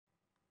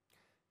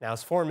Now,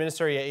 as Foreign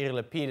Minister Yair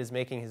Lapid is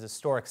making his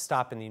historic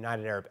stop in the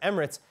United Arab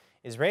Emirates,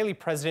 Israeli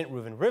President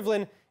Reuven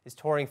Rivlin is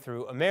touring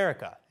through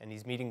America, and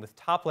he's meeting with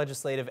top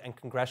legislative and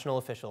congressional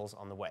officials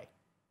on the way.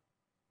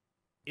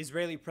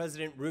 Israeli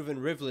President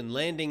Reuven Rivlin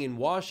landing in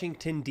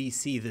Washington,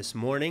 D.C. this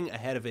morning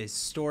ahead of a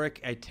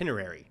historic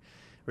itinerary.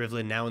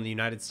 Rivlin now in the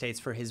United States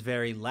for his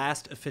very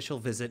last official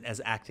visit as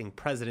acting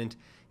president,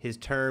 his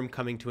term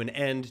coming to an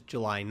end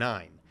July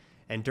 9.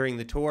 And during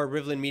the tour,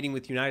 Rivlin meeting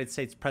with United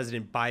States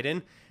President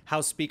Biden,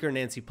 House Speaker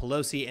Nancy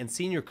Pelosi, and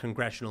senior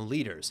congressional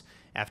leaders,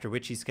 after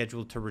which he's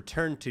scheduled to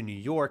return to New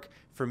York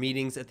for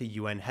meetings at the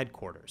UN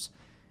headquarters.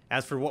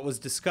 As for what was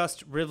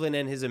discussed, Rivlin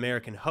and his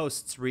American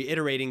hosts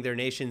reiterating their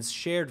nation's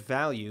shared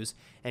values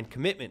and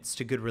commitments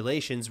to good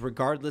relations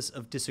regardless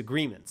of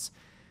disagreements.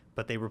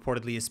 But they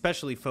reportedly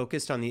especially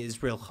focused on the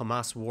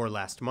Israel-Hamas war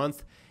last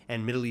month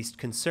and Middle East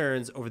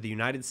concerns over the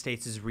United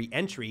States'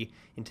 re-entry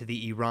into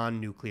the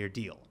Iran nuclear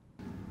deal.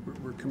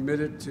 We're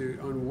committed to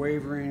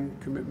unwavering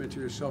commitment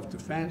to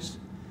self-defense,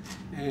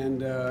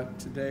 and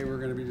today we're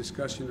going to be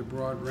discussing a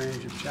broad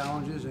range of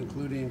challenges,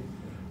 including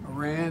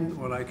Iran.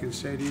 What I can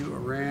say to you,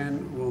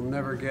 Iran will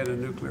never get a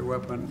nuclear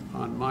weapon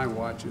on my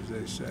watch, as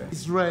they say.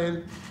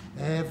 Israel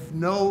have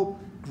no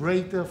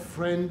greater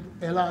friend,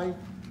 ally,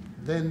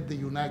 than the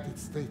United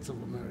States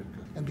of America.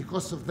 And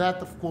because of that,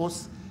 of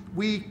course,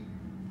 we,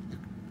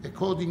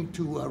 according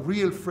to a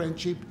real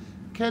friendship,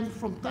 can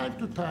from time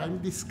to time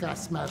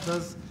discuss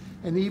matters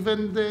and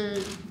even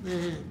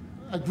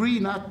agree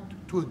not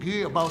to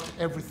agree about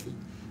everything.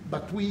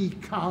 But we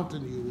count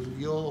on you in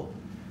your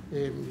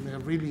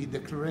really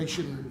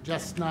declaration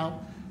just now.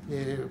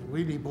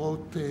 Really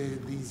brought the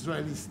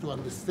Israelis to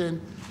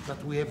understand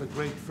that we have a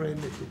great friend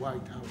at the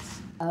White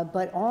House.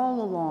 But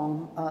all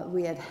along,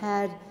 we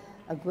had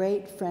a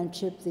great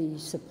friendship. The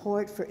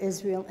support for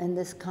Israel in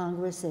this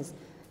Congress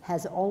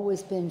has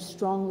always been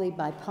strongly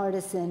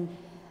bipartisan,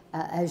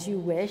 as you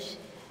wish,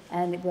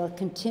 and it will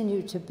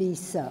continue to be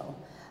so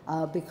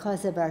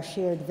because of our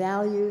shared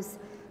values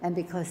and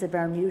because of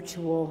our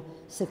mutual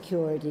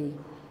security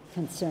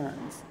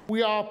concerns.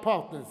 We are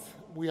partners.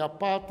 We are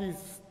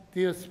parties,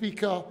 dear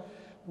Speaker.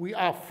 We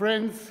are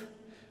friends,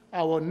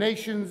 our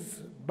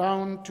nations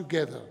bound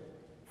together.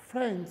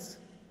 Friends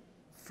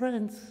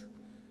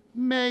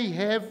may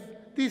have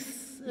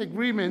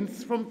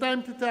disagreements from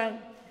time to time.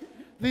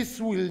 This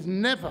will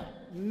never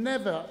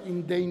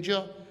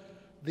endanger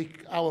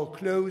our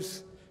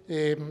close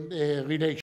relations.